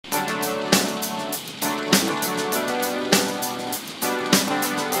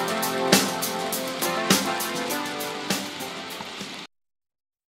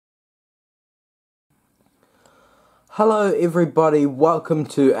Hello everybody, welcome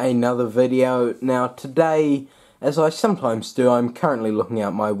to another video. Now today, as I sometimes do, I'm currently looking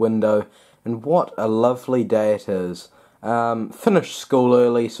out my window and what a lovely day it is. Finished school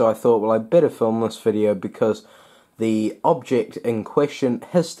early, so I thought, well, I better film this video because the object in question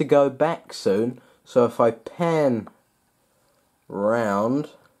has to go back soon. So if I pan round,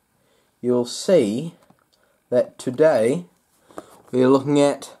 you'll see that today we're looking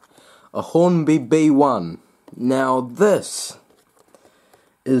at a Hornby B1. Now this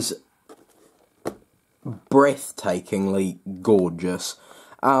is breathtakingly gorgeous.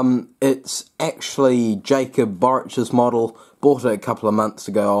 It's actually Jacob Borich's model. Bought it a couple of months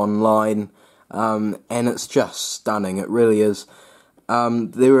ago online, and it's just stunning. It really is.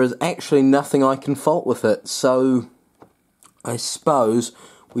 There is actually nothing I can fault with it, so I suppose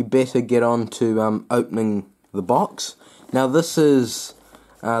we better get on to opening the box. Now this is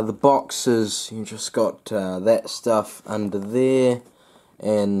the box is, you just got that stuff under there,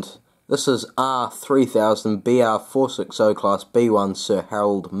 and this is R3000 BR460 class B1 Sir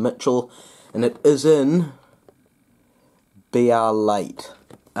Harold Mitchell, and it is in BR late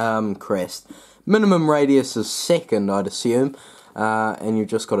crest. Minimum radius is second, I'd assume, and you've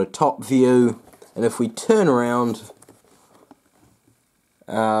just got a top view, and if we turn around,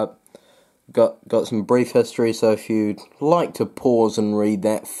 got some brief history, so if you'd like to pause and read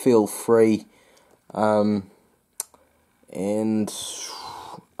that, feel free. And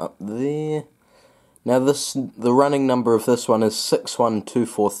up there. Now the running number of this one is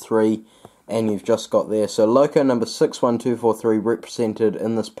 61243, and you've just got there. So loco number 61243 represented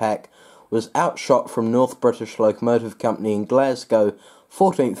in this pack was outshot from North British Locomotive Company in Glasgow,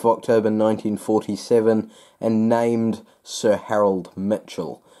 14th of October 1947, and named Sir Harold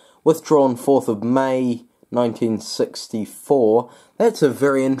Mitchell. Withdrawn 4th of May 1964. That's a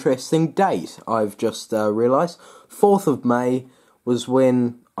very interesting date, I've just realised. 4th of May was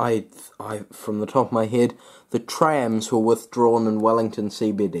when I from the top of my head, the trams were withdrawn in Wellington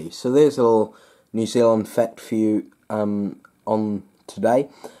CBD. So there's a little New Zealand fact for you on today.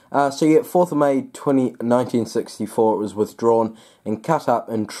 So you get 4th of May 1964, it was withdrawn and cut up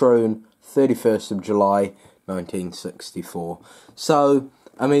in Troon, 31st of July 1964. So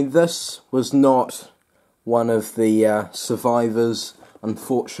I mean, this was not one of the survivors,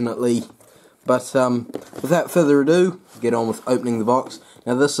 unfortunately. But without further ado, get on with opening the box.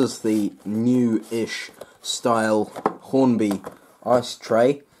 Now this is the new-ish style Hornby ice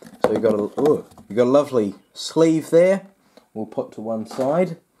tray. So you've got a lovely sleeve there. We'll put to one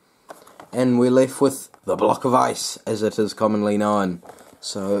side, and we're left with the block of ice, as it is commonly known.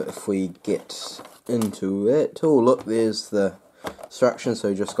 So if we get into it, oh look, there's the instructions. So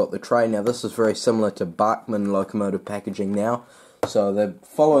you just got the tray. Now this is very similar to Bachmann locomotive packaging now, so they're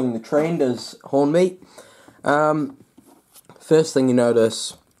following the trend as Hornby. First thing you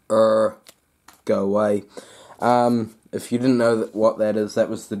notice, go away. If you didn't know what that is, that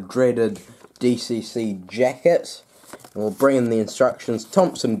was the dreaded DCC jacket. And we'll bring in the instructions.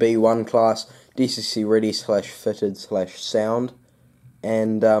 Thompson B1 class, DCC ready / fitted / sound,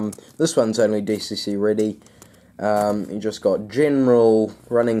 and this one's only DCC ready. You just got general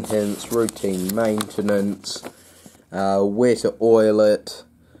running hints, routine maintenance, where to oil it,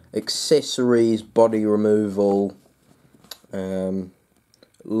 accessories, body removal,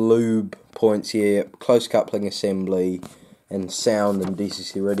 lube points here, close coupling assembly, and sound and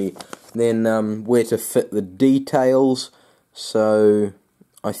DCC ready. Then where to fit the details. So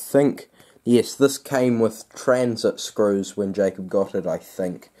I think, yes, this came with transit screws when Jacob got it, I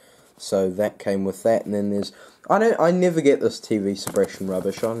think. So that came with that, and then there's, I never get this TV suppression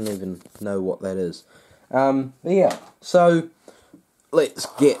rubbish. I don't even know what that is. Yeah, so let's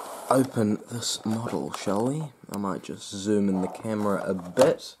get open this model, shall we? I might just zoom in the camera a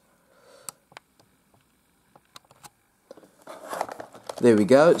bit. There we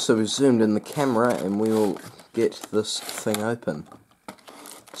go. So we've zoomed in the camera, and we will get this thing open.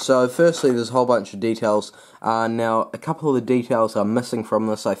 So firstly, there's a whole bunch of details. Now, a couple of the details are missing from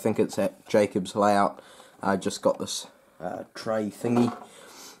this. I think it's at Jacob's layout. I just got this tray thingy.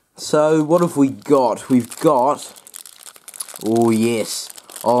 So what have we got? We've got, oh yes,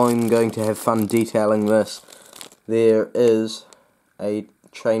 I'm going to have fun detailing this. There is a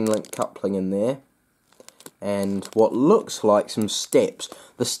chain link coupling in there, and what looks like some steps.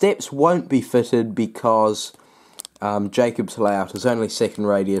 The steps won't be fitted because Jacob's layout is only second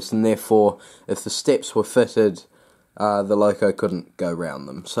radius, and therefore if the steps were fitted, the loco couldn't go round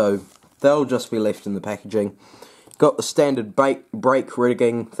them, so they'll just be left in the packaging. Got the standard brake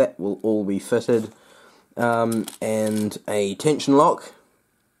rigging, that will all be fitted, and a tension lock,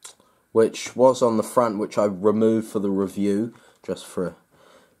 which was on the front, which I removed for the review, just for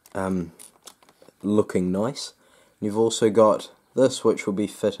looking nice. You've also got this, which will be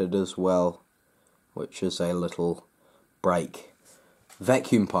fitted as well, which is a little brake,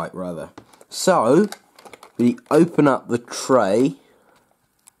 vacuum pipe rather. So we open up the tray.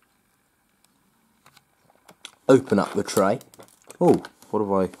 Open up the tray. Oh, what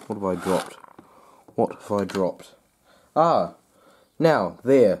have I dropped? What have I dropped? Ah, now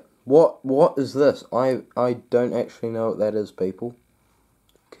there. What is this? I don't actually know what that is, people.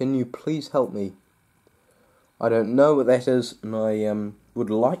 Can you please help me? I don't know what that is, and I would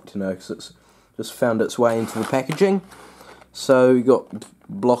like to know, because it's just found its way into the packaging. So you got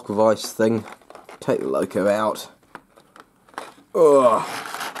block of ice thing. Take the loco out. Ugh.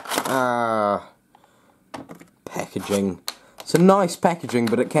 Ah. Packaging. It's a nice packaging,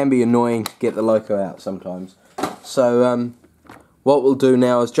 but it can be annoying to get the loco out sometimes. So what we'll do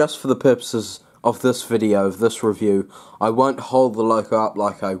now is, just for the purposes of this video, of this review, I won't hold the loco up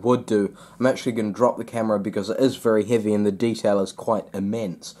like I would do. I'm actually going to drop the camera because it is very heavy and the detail is quite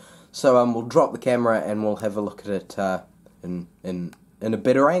immense. So we'll drop the camera and we'll have a look at it in a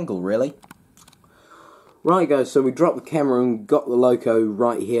better angle, really. Right guys, so we dropped the camera and got the loco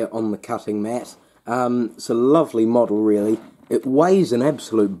right here on the cutting mat. It's a lovely model, really. It weighs an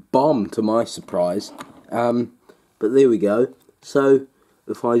absolute bomb, to my surprise. But there we go. So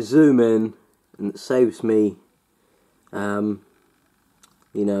if I zoom in, and it saves me, you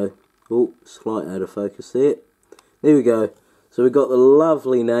know, oh, slight out of focus there. There we go. So we've got the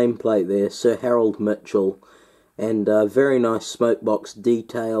lovely nameplate there, Sir Harold Mitchell, and very nice smokebox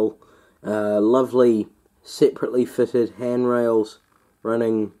detail. Lovely separately fitted handrails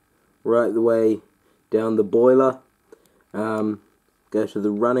running right the way down the boiler. Go to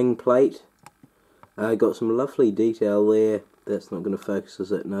the running plate. Got some lovely detail there. That's not going to focus,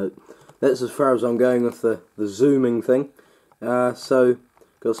 is it? No. That's as far as I'm going with the zooming thing. So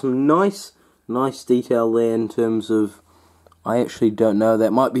got some nice detail there in terms of, I actually don't know,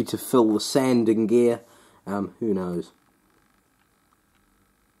 that might be to fill the sanding gear. Who knows?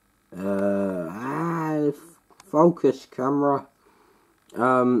 Focus camera.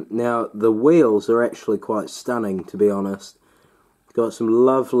 Now the wheels are actually quite stunning, to be honest. Got some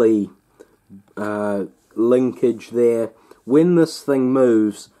lovely linkage there. When this thing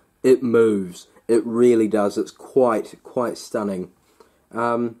moves, it moves. It really does. It's quite stunning.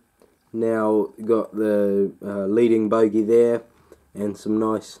 Now got the leading bogie there, and some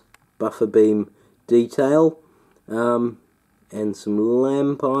nice buffer beam detail, and some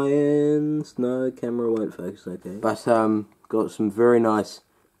lamp irons. No, camera won't focus. Okay, but got some very nice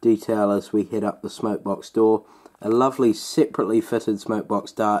detail as we head up the smokebox door. A lovely separately fitted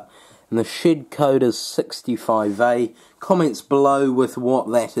smokebox dart, and the shed code is 65A. Comments below with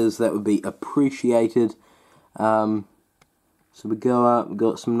what that is, that would be appreciated. So we go up, we've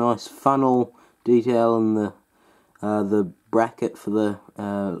got some nice funnel detail in the bracket for the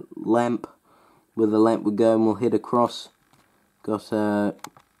lamp, where the lamp would go, and we'll head across. Got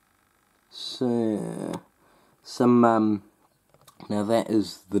some now that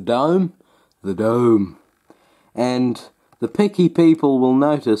is the dome, and the picky people will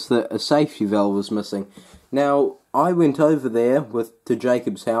notice that a safety valve was missing. Now I went over there to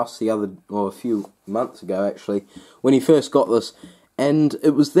Jacob's house a few months ago actually, when he first got this, and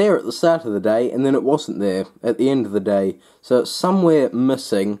it was there at the start of the day, and then it wasn't there at the end of the day, so it's somewhere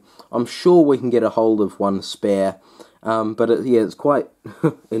missing. I'm sure we can get a hold of one spare, but yeah, it's quite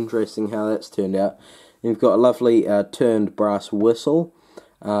interesting how that's turned out. You've got a lovely turned brass whistle,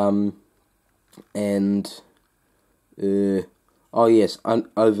 and oh yes,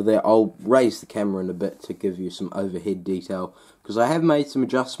 over there, I'll raise the camera in a bit to give you some overhead detail, because I have made some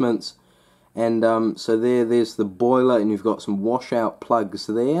adjustments. And so there's the boiler, and you've got some washout plugs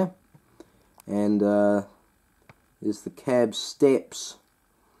there, and there's the cab steps,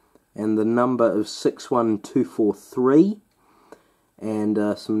 and the number of 61243,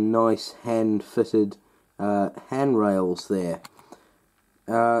 and some nice hand-fitted handrails there.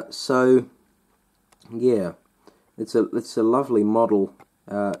 So yeah, it's a lovely model.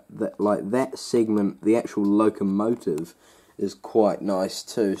 That segment, the actual locomotive, is quite nice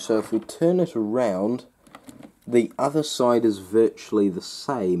too. So if we turn it around, the other side is virtually the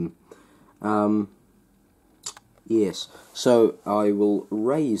same. Yes, so I will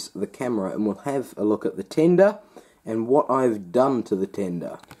raise the camera and we'll have a look at the tender and what I've done to the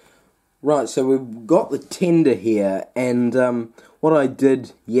tender. Right, so we've got the tender here, and what I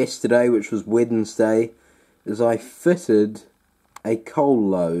did yesterday, which was Wednesday, is I fitted a coal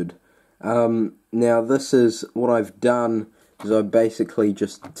load. Now this is what I've done is I've basically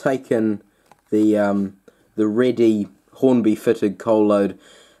just taken the ready Hornby fitted coal load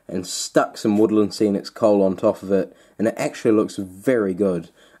and stuck some Woodland Scenics coal on top of it, and it actually looks very good.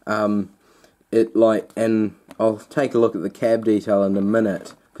 And I'll take a look at the cab detail in a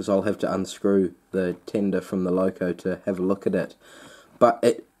minute, because I'll have to unscrew the tender from the loco to have a look at it. But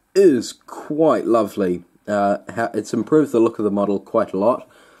it is quite lovely. It's improved the look of the model quite a lot.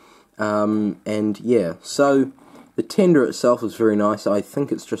 And yeah, so the tender itself is very nice. I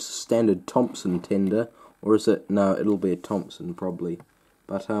think it's just a standard Thompson tender, or is it? No, it'll be a Thompson probably.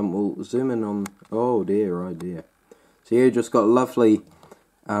 But we'll zoom in on. Oh dear, oh dear. So yeah, just got a lovely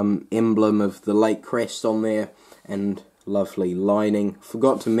emblem of the lake crest on there, and lovely lining.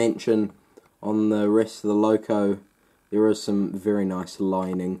 Forgot to mention on the rest of the loco there is some very nice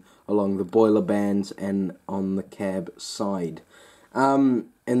lining along the boiler bands and on the cab side. And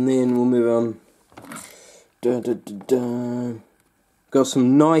then we'll move on. Got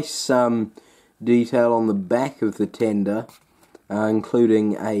some nice detail on the back of the tender,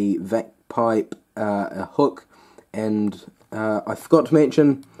 including a vac pipe, a hook, and I forgot to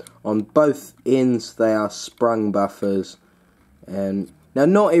mention on both ends they are sprung buffers. And now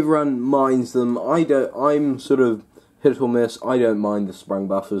not everyone minds them. I'm sort of hit or miss. I don't mind the sprung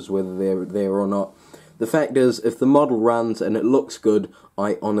buffers whether they're there or not. The fact is, if the model runs and it looks good,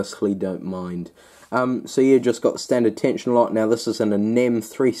 I honestly don't mind. So yeah, just got the standard tension lock. Now this is in a NEM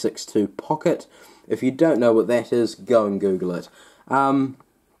 362 pocket. If you don't know what that is, go and Google it.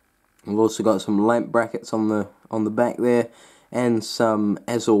 We've also got some lamp brackets on the back there, and some,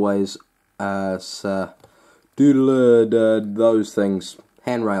 as always, those things,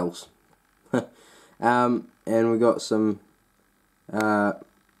 handrails. And we got some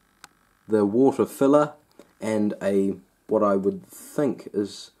the water filler, and what I would think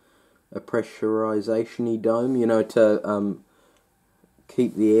is a pressurization-y dome, you know, to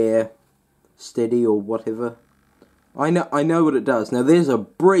keep the air steady or whatever. I know what it does. Now there's a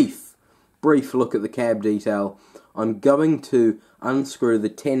brief look at the cab detail. I'm going to unscrew the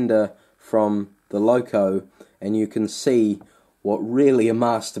tender from the loco, and you can see what really a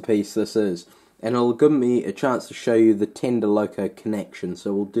masterpiece this is. And it'll give me a chance to show you the tender loco connection,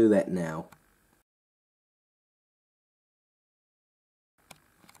 so we'll do that now.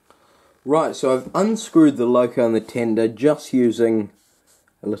 Right, so I've unscrewed the loco and the tender just using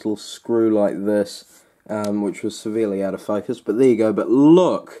a little screw like this, which was severely out of focus, but there you go. But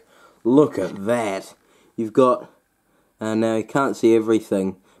look at that. You've got, now you can't see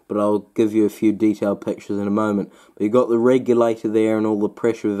everything, but I'll give you a few detailed pictures in a moment. But you've got the regulator there, and all the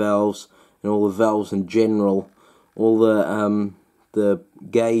pressure valves, and all the valves in general, all the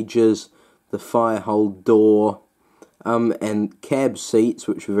gauges, the fire hole door, and cab seats,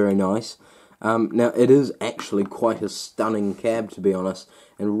 which are very nice. Now it is actually quite a stunning cab, to be honest,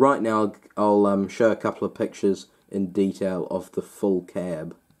 and right now I'll show a couple of pictures in detail of the full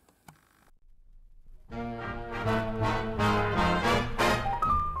cab.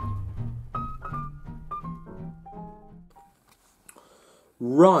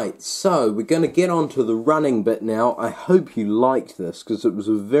 Right, so we're going to get on to the running bit now. I hope you liked this, because it was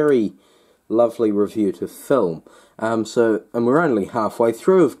a very lovely review to film. And we're only halfway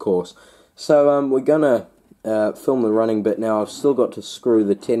through, of course. So we're going to film the running bit now. I've still got to screw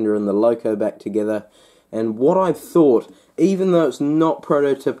the tender and the loco back together. And what I've thought, even though it's not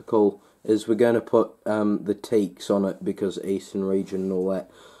prototypical, is we're going to put the teaks on it, because Eastern region and all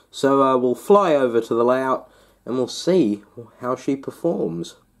that. So we'll fly over to the layout, and we'll see how she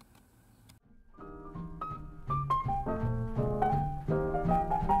performs.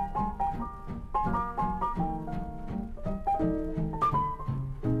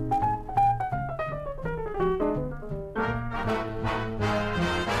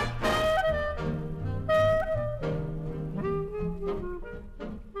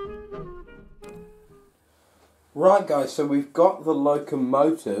 Right guys, so we've got the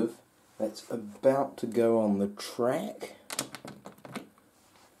locomotive that's about to go on the track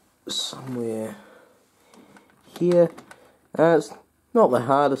somewhere here. It's not the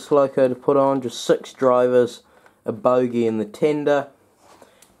hardest loco to put on, just 6 drivers, a bogie in the tender.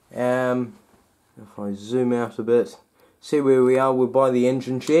 If I zoom out a bit, see where we are, we're by the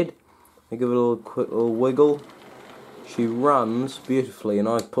engine shed. I give it a quick little wiggle. She runs beautifully, and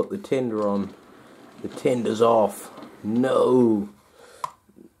I've put the tender on. The tender's off. No!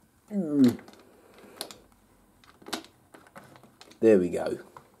 There we go.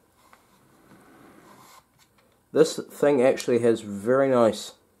 This thing actually has very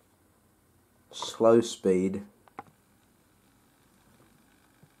nice slow speed.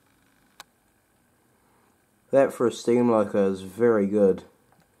 That for a steam loco is very good.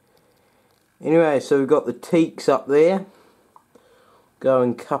 Anyway, so we've got the teaks up there. Go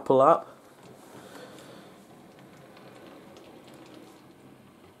and couple up.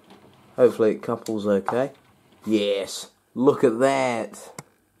 Hopefully it couples okay. Yes, look at that.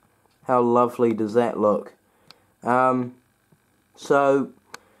 How lovely does that look? So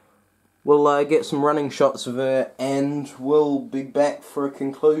we'll get some running shots of her, and we'll be back for a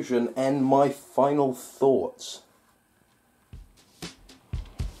conclusion and my final thoughts.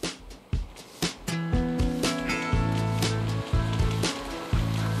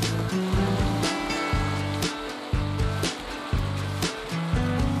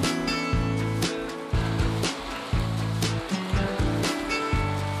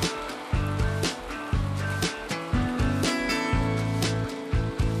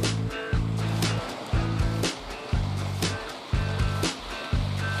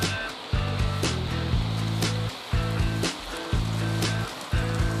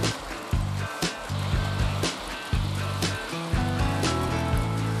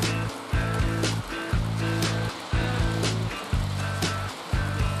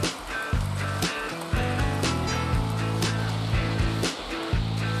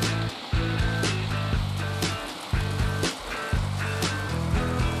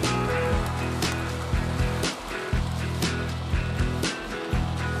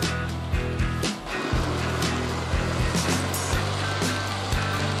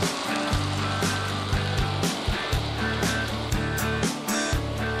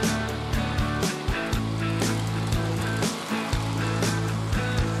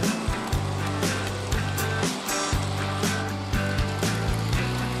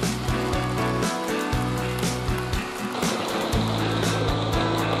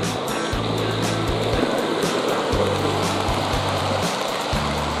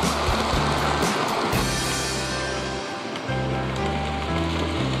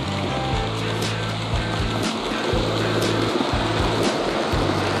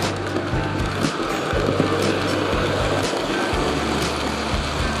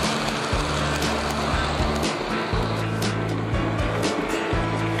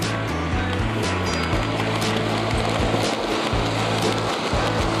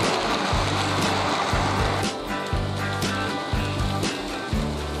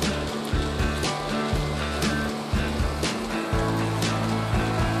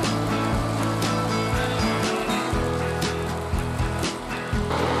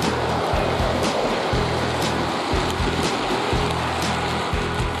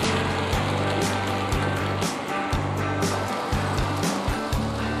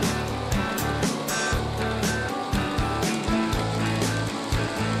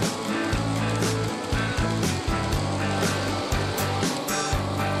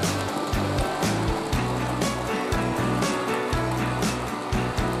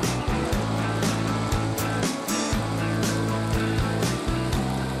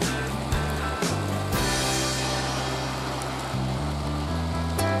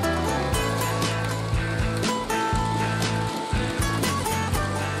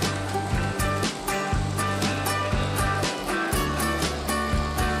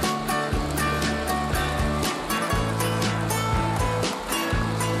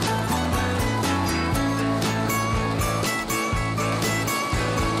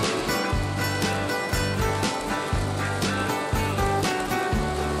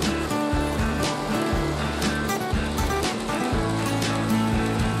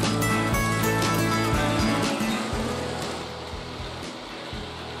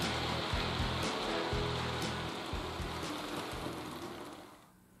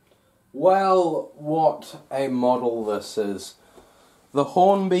 Well, what a model this is. The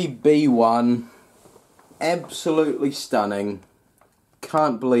Hornby B1, absolutely stunning.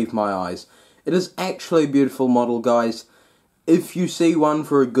 Can't believe my eyes. It is actually a beautiful model, guys. If you see one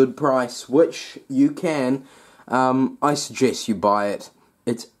for a good price, which you can, I suggest you buy it.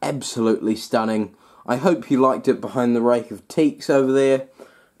 It's absolutely stunning. I hope you liked it behind the rake of teaks over there.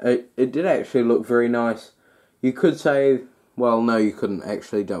 It did actually look very nice. You could say, well, no, you couldn't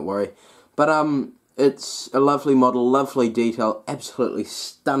actually, don't worry. But it's a lovely model, lovely detail, absolutely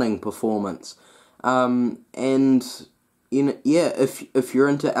stunning performance. And yeah, if you're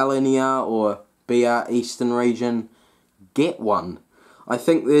into LNER or BR Eastern Region, get one. I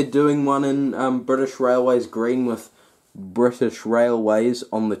think they're doing one in British Railways green with British Railways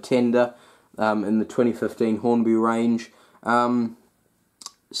on the tender in the 2015 Hornby range.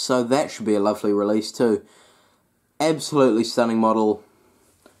 So that should be a lovely release too. Absolutely stunning model.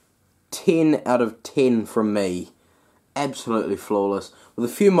 10 out of 10 from me. Absolutely flawless. With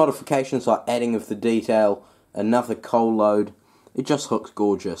a few modifications like adding of the detail another coal load. It just looks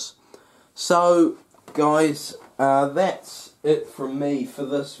gorgeous. So guys, that's it from me for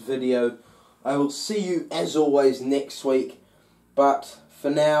this video. I will see you as always next week, but for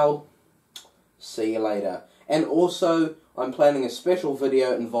now, see you later. And also, I'm planning a special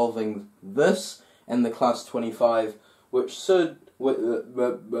video involving this and the Class 25, which should, which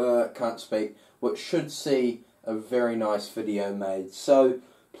should see a very nice video made. So,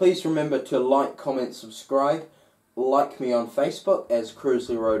 please remember to like, comment, subscribe. Like me on Facebook as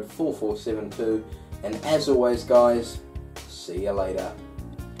Cruisley Road 4472. And as always guys, see you later.